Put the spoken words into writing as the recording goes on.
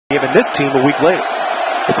Even this team a week later.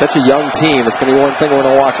 It's such a young team. It's going to be one thing we're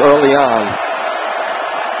going to watch early on.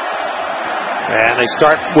 And they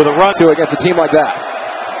start with a run against a team like that.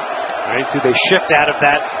 Right, so they shift out of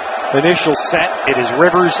that initial set. It is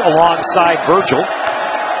Rivers alongside Virgil.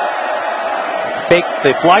 Fake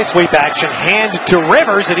the fly sweep action, hand to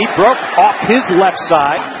Rivers, and he broke off his left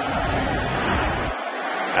side.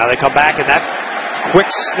 Now they come back, and that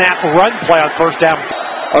quick snap run play on first down.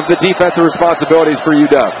 Of the defensive responsibilities for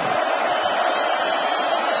UW.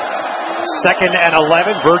 2nd and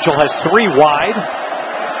 11. Virgil has 3 wide.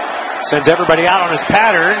 Sends everybody out on his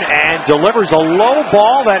pattern and delivers a low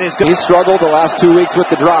ball that is good. He struggled the last 2 weeks with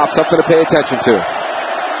the drop. Something to pay attention to.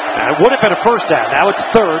 And it would have been a first down. Now it's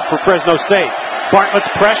 3rd for Fresno State. Bartlett's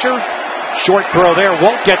pressure. Short throw there.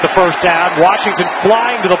 Won't get the first down. Washington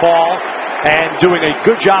flying to the ball and doing a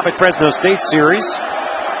good job at Fresno State series.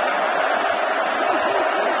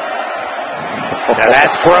 Now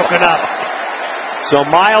that's broken up. So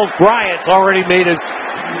Miles Bryant's already made his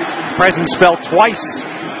presence felt twice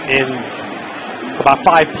in about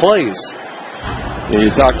 5 plays.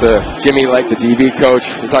 You talk to Jimmy Lake, the DB coach.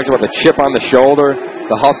 He talks about the chip on the shoulder,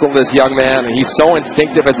 the hustle of this young man. He's so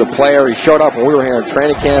instinctive as a player. He showed up when we were here in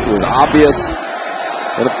training camp. It was obvious.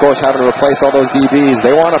 And, of course, having to replace all those DBs,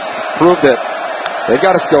 they want to prove that they've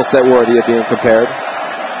got a skill set worthy of being compared.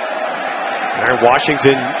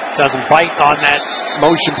 Washington doesn't bite on that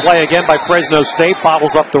motion play again by Fresno State.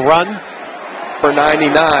 Bobbles up the run. For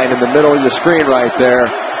 99 in the middle of your screen right there.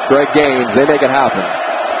 Greg Gaines, they make it happen.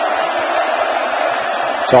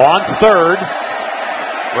 So on 3rd,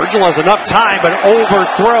 Virgil has enough time, but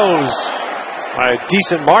overthrows by a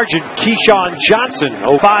decent margin. Keyshawn Johnson,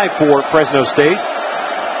 0-5 for Fresno State.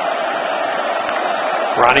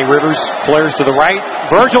 Ronnie Rivers flares to the right.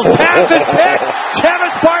 Virgil's pass is picked.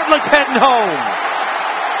 Tevis Bartlett's heading home.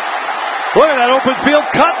 Look at that open field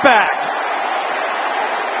cutback.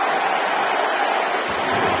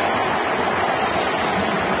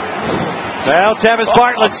 Well, Tevis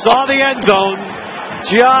Bartlett saw the end zone.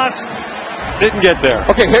 Just didn't get there.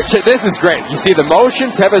 Okay, this is great. You see the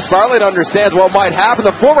motion. Tevis Bartlett understands what might happen.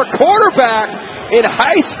 The former quarterback in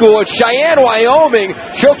high school at Cheyenne, Wyoming,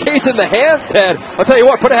 showcasing the handstand. I'll tell you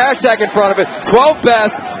what, put a hashtag in front of it. 12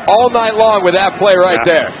 best all night long with that play right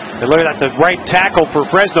there. And look at that, the right tackle for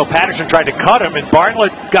Fresno. Patterson tried to cut him, and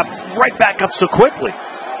Bartlett got right back up so quickly.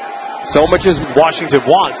 So much as Washington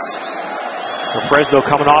wants. For Fresno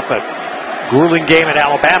coming off a grueling game at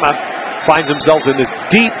Alabama, finds themselves in this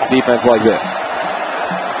deep defense like this.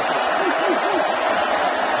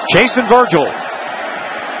 Jason Virgil.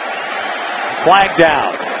 Flag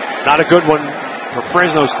down. Not a good one for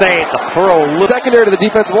Fresno State. The throw secondary to the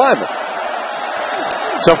defensive lineman.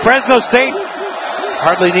 So Fresno State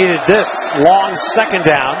hardly needed this long 2nd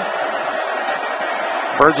down.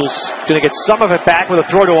 Virgil's going to get some of it back with a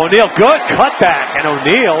throw to O'Neal. Good cutback, and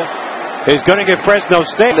O'Neal is going to get Fresno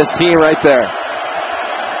State. This team right there.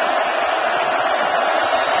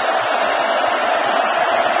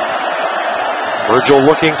 Virgil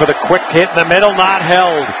looking for the quick hit in the middle, not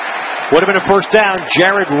held. Would have been a first down.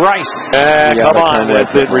 Jared Rice. Come on,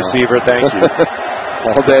 that's it, receiver. Thank you.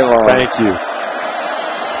 All day long. Thank you.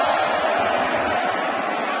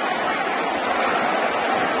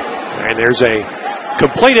 And there's a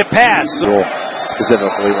completed pass.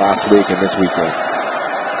 Specifically last week and this weekend.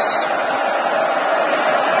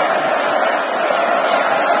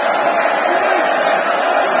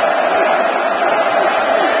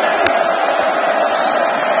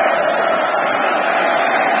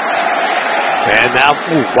 And now,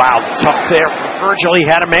 wow, tough there from Virgil. He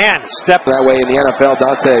had a man. Step that way in the NFL,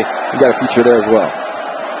 Dante, you got a future there as well.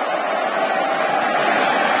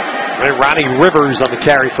 And Ronnie Rivers on the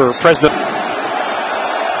carry for Fresno.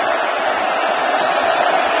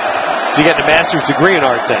 So you getting a master's degree in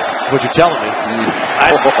art then? What you're telling me?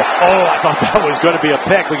 I thought that was going to be a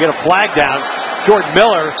pick. We get a flag down. Jordan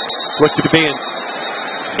Miller looks to be in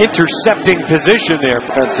intercepting position there.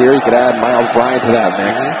 Here, you could add Miles Bryant to that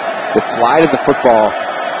mix. They fly to the football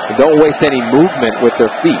and don't waste any movement with their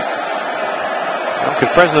feet. Well,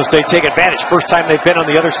 could Fresno State take advantage? First time they've been on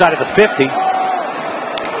the other side of the 50.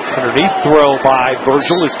 Underneath throw by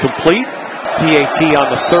Virgil is complete. PAT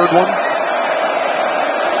on the 3rd one.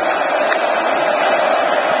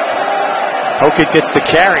 Hokett gets the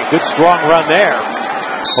carry. Good strong run there.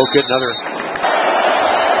 Hokett another.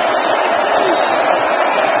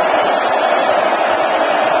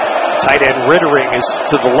 Tight end Rittering is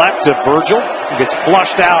to the left of Virgil. He gets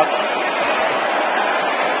flushed out.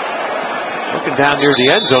 Looking down near the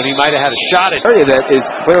end zone, he might have had a shot at area that is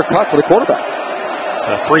clear cut for the quarterback.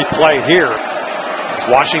 A free play here as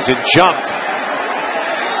Washington jumped.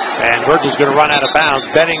 And Virgil's going to run out of bounds.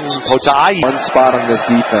 Benning Potai. One spot on this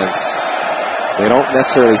defense. They don't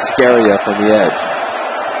necessarily scare you from the edge.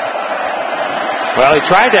 Well, he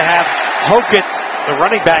tried to have Hokett, the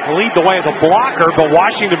running back, lead the way as a blocker, but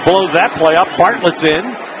Washington blows that play up. Bartlett's in.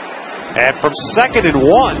 And from 2nd and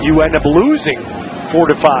 1, you end up losing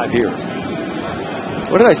 4-5 here.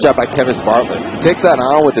 What a nice job by Kevin Bartlett. He takes that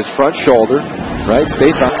on with his front shoulder, right?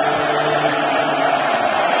 Stays next.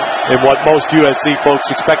 In what most USC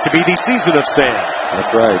folks expect to be the season of sand.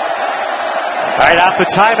 That's right. All right, off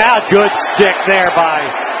the timeout. Good stick there by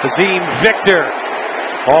Azim Victor.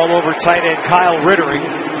 All over tight end Kyle Rittering.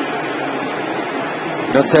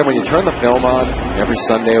 You know, Ted, when you turn the film on, every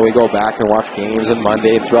Sunday we go back and watch games, and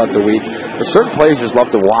Monday and throughout the week, there's certain players you just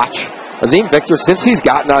love to watch. Azim Victor, since he's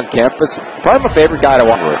gotten on campus, probably my favorite guy to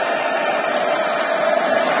watch.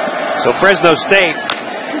 So Fresno State,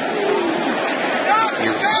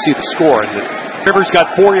 you see the score. And Rivers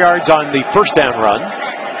got 4 yards on the first down run.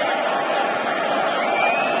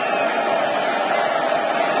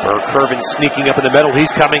 Curvin sneaking up in the middle.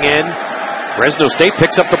 He's coming in. Fresno State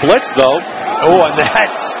picks up the blitz, though. Oh, and that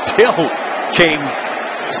still came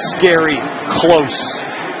scary close.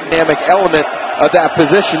 Dynamic element of that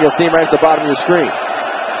position, you'll see him right at the bottom of your screen.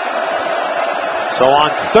 So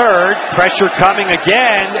on 3rd, pressure coming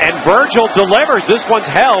again, and Virgil delivers. This one's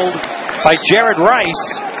held by Jared Rice.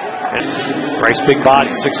 And Rice, big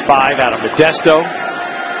body, 6'5", out of Modesto.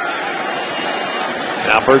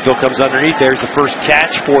 Now Virgil comes underneath. There's the first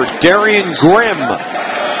catch for Darian Grimm.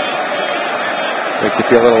 Makes you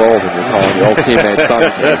feel a little old when you're calling your old teammate son.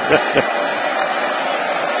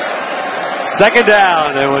 2nd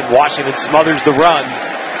down, and when Washington smothers the run.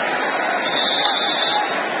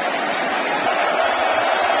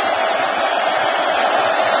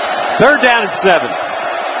 Third down and 7.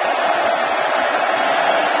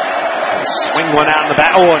 Swing one out in the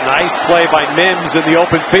back. Oh, a nice play by Mims in the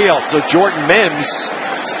open field. So Jordan Mims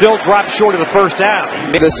still dropped short of the first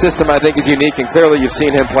down. This system, I think, is unique, and clearly you've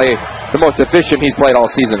seen him play the most efficient he's played all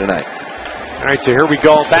season tonight. All right, so here we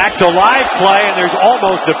go. Back to live play, and there's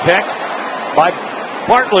almost a pick by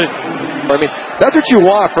Bartlett. I mean, that's what you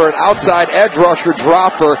want for an outside edge rusher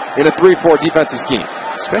dropper in a 3-4 defensive scheme.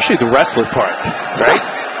 Especially the wrestler part, right?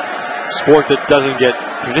 Sport that doesn't get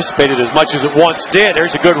participated as much as it once did.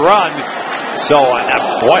 There's a good run. So,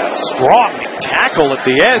 boy, a strong tackle at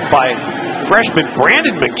the end by freshman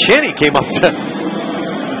Brandon McKinney came up to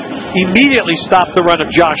immediately stop the run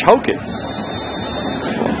of Josh Hokett.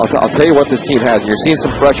 I'll tell you what this team has. And you're seeing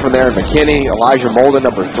some freshmen there. McKinney, Elijah Molden,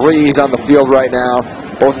 number 3. He's on the field right now.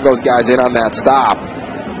 Both of those guys in on that stop.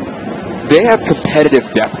 They have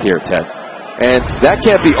competitive depth here, Ted. And that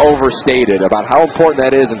can't be overstated about how important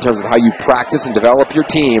that is in terms of how you practice and develop your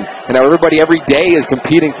team and how everybody every day is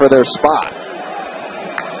competing for their spot.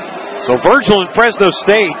 So Virgil and Fresno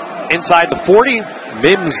State inside the 40.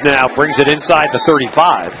 Mims now brings it inside the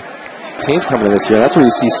 35. Teams coming to this year, that's where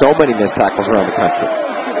you see so many missed tackles around the country.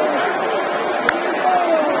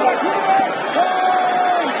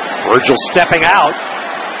 Virgil stepping out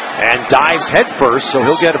and dives headfirst, so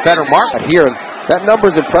he'll get a better mark. Here, that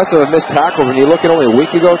number's impressive of missed tackles. When you look at only a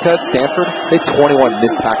week ago, Ted, Stanford, they had 21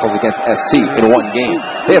 missed tackles against SC in one game.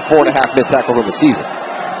 They have 4.5 missed tackles on the season.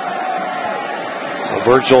 So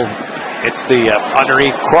Virgil, it's the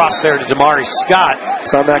underneath cross there to Damari Scott.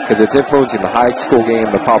 It's on that because it's influencing the high school game,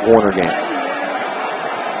 the Pop Warner game.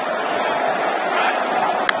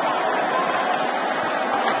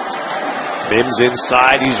 Mims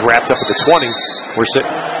inside, he's wrapped up at the 20. We're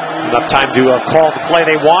sitting enough time to call the play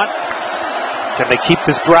they want. Can they keep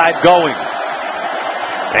this drive going?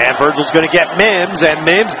 And Virgil's going to get Mims, and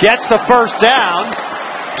Mims gets the first down.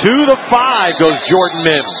 To the 5 goes Jordan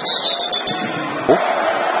Mims.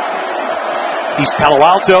 East Palo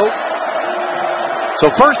Alto. So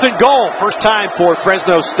 1st and goal, first time for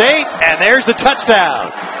Fresno State, and there's the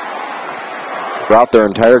touchdown. Throughout their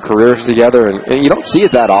entire careers together, and you don't see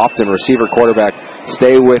it that often. Receiver, quarterback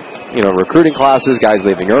stay with, recruiting classes, guys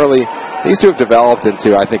leaving early. These two have developed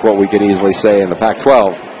into, I think, what we could easily say in the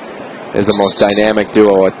Pac-12 is the most dynamic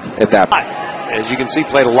duo at that point. As you can see,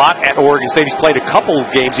 played a lot at Oregon State. He's played a couple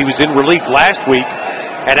of games. He was in relief last week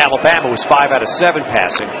at Alabama. Was 5 out of 7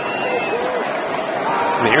 passing.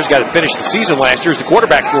 Here's got to finish the season last year as the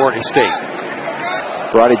quarterback for Oregon State.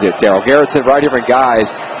 Variety did. Darryl Garrettson, variety of different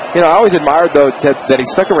guys. I always admired, though, that he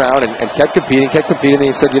stuck around and kept competing. And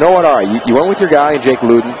he said, you know what, all right, you went with your guy, Jake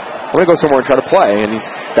Luden. I'm going to go somewhere and try to play, and he's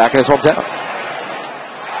back in his hometown.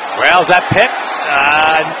 Well, is that picked?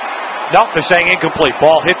 Nope, they're saying incomplete.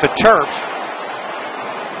 Ball hit the turf.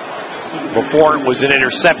 before it was an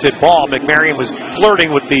intercepted ball. McMarion was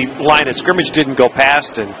flirting with the line of scrimmage, didn't go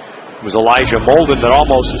past, and it was Elijah Molden that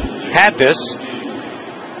almost had this.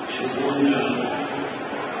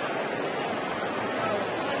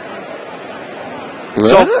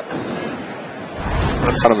 So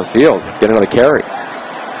that's out on the field. Get another carry.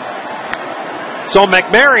 So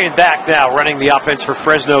McMarion back now running the offense for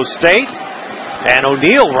Fresno State. And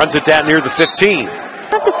O'Neal runs it down near the 15.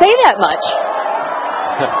 Not to say that much.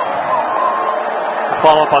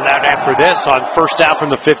 Follow up on that after this on first down from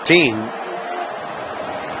the 15.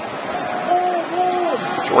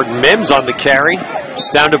 Jordan Mims on the carry.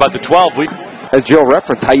 Down to about the 12. As Joe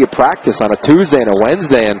referenced, how you practice on a Tuesday and a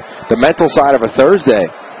Wednesday and the mental side of a Thursday.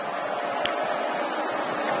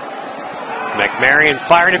 McMarion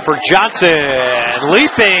firing it for Johnson.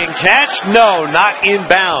 Leaping catch. No, not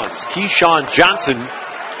inbounds. Keyshawn Johnson.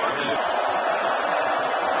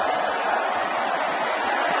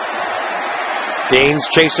 Gaines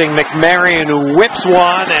chasing McMarion, who whips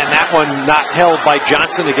one, and that one not held by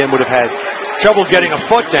Johnson. Again, would have had trouble getting a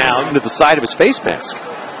foot down to the side of his face mask.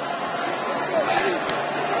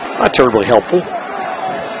 Not terribly helpful.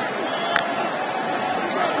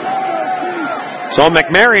 So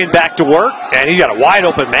McMarion back to work, and he got a wide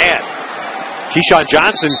open man. Keyshawn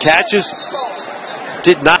Johnson catches,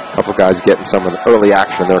 did not. A couple guys getting some of the early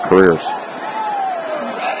action in their careers.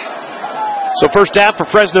 So first down for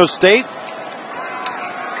Fresno State.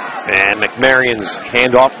 And McMarion's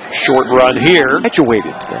handoff, short run here.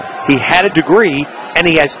 Graduated. He had a degree, and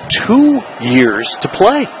he has 2 years to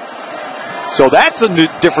play. So that's a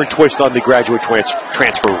different twist on the graduate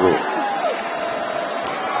transfer rule.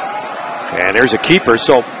 And there's a keeper.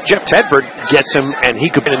 So Jeff Tedford gets him, and he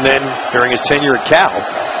could, and then during his tenure at Cal.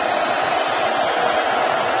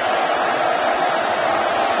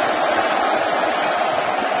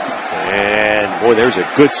 And boy, there's a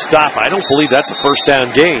good stop. I don't believe that's a first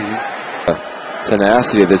down gain.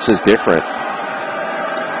 Tenacity, this is different.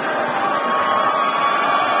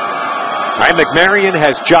 All right, McMarion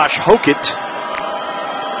has Josh Hokett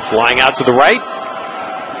flying out to the right.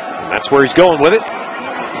 And that's where he's going with it.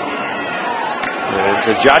 And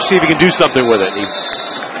so Josh, see if he can do something with it. He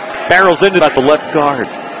barrels into at the left guard.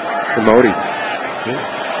 Modi.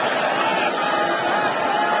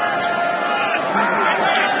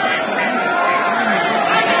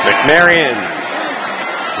 McMarion.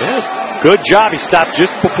 Yeah, good job. He stopped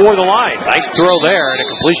just before the line. Nice throw there and a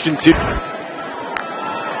completion to.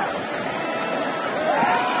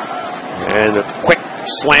 And a quick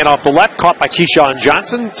slant off the left, caught by Keyshawn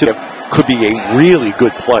Johnson. Could be a really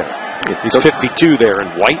good player. He's 52 there in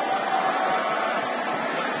white.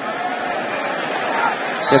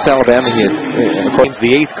 Against Alabama, he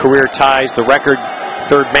the 8th career ties the record.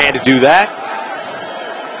 Third man to do that.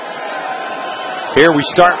 Here we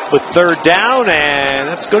start with third down, and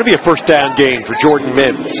that's going to be a first down gain for Jordan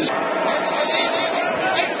Mims.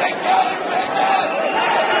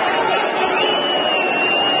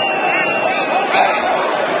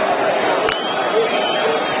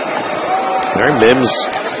 There, Mims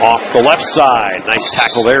off the left side. Nice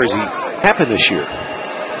tackle there as he happened this year.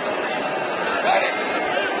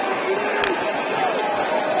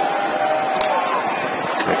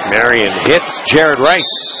 McMarion hits Jared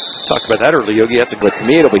Rice. Talked about that earlier, Yogi. That's a good. To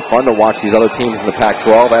me, it'll be fun to watch these other teams in the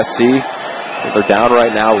Pac-12, SC. If they're down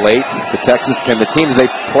right now late to Texas, can the teams they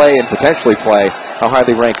play and potentially play, how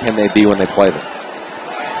highly ranked can they be when they play them?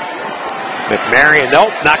 McMarion,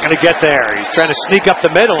 nope, not going to get there. He's trying to sneak up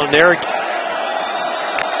the middle, and there.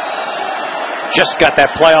 Just got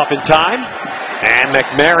that play off in time. And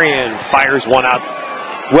McMarion fires one out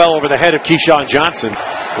well over the head of Keyshawn Johnson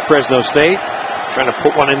for Fresno State. Trying to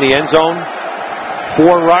put one in the end zone.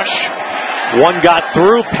 4 rush. 1 got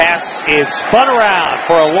through. Pass is spun around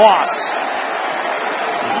for a loss.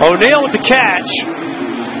 O'Neal with the catch.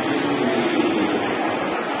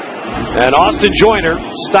 And Austin Joyner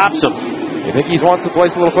stops him. You think he wants to play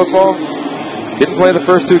some little football? Didn't play the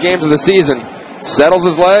first 2 games of the season. Settles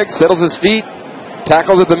his legs, settles his feet.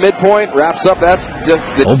 Tackles at the midpoint, wraps up. That's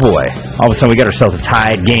oh boy. All of a sudden we got ourselves a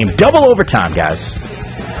tied game. Double overtime, guys.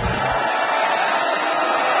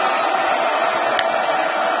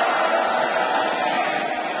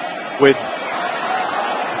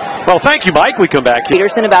 Well, thank you, Mike. We come back here.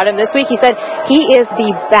 Peterson about him this week. He said he is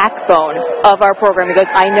the backbone of our program. He goes,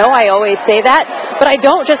 I know I always say that, but I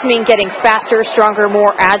don't just mean getting faster, stronger,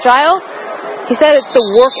 more agile. He said it's the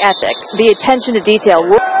work ethic, the attention to detail.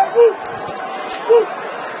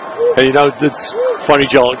 And you know, it's funny,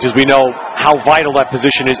 Joe, because we know how vital that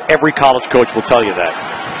position is. Every college coach will tell you that.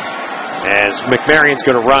 as McMarion's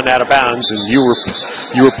going to run out of bounds, and you were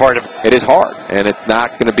part of it. It is hard, and it's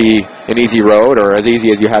not going to be an easy road or as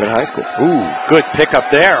easy as you had in high school. Ooh, good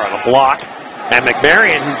pickup there on a block. And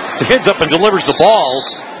McMarion stands up and delivers the ball.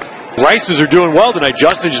 Rices are doing well tonight.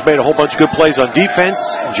 Justin just made a whole bunch of good plays on defense.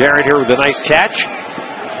 Jared here with a nice catch.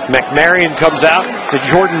 McMarion comes out to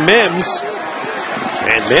Jordan Mims.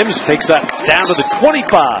 And Mims takes that down to the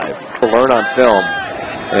 25. To learn on film.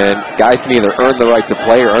 And guys can either earn the right to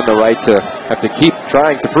play or earn the right to have to keep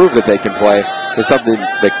trying to prove that they can play. It's something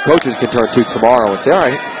that coaches can turn to tomorrow and say, all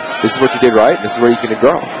right, this is what you did right, this is where you can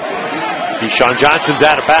grow. Sean Johnson's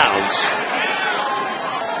out of bounds.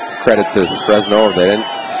 Credit to Fresno. They didn't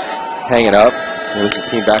hang it up. And this is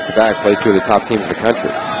team back-to-back, play two of the top teams in the country.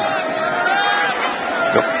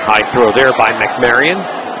 High throw there by McMarion.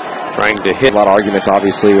 Trying to hit. A lot of arguments,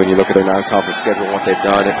 obviously, when you look at their non-conference schedule and what they've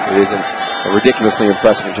done. It isn't ridiculously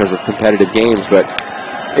impressive in terms of competitive games, but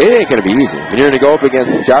it ain't going to be easy. And you're going to go up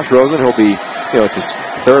against Josh Rosen. He'll be, it's his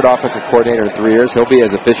third offensive coordinator in 3 years. He'll be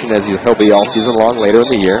as efficient as he'll be all season long later in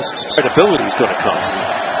the year. Credibility is going to come.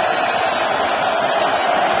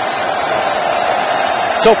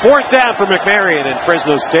 So 4th down for McMarion in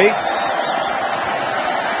Fresno State.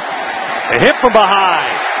 A hit from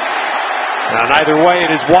behind. Now, either way,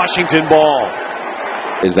 it is Washington ball.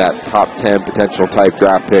 Is that top 10 potential type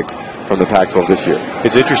draft pick from the Pac-12 this year?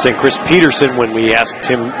 It's interesting. Chris Peterson, when we asked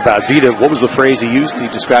him about Vita, what was the phrase he used?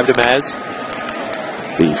 He described him as?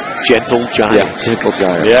 Beast. Gentle giant. Yeah, gentle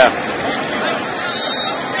giant. Yeah.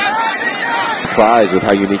 Surprised with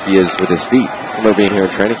how unique he is with his feet. I remember being here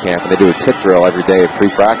in training camp, and they do a tip drill every day at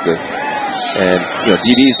pre-practice. And,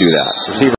 DBs do that. Receivers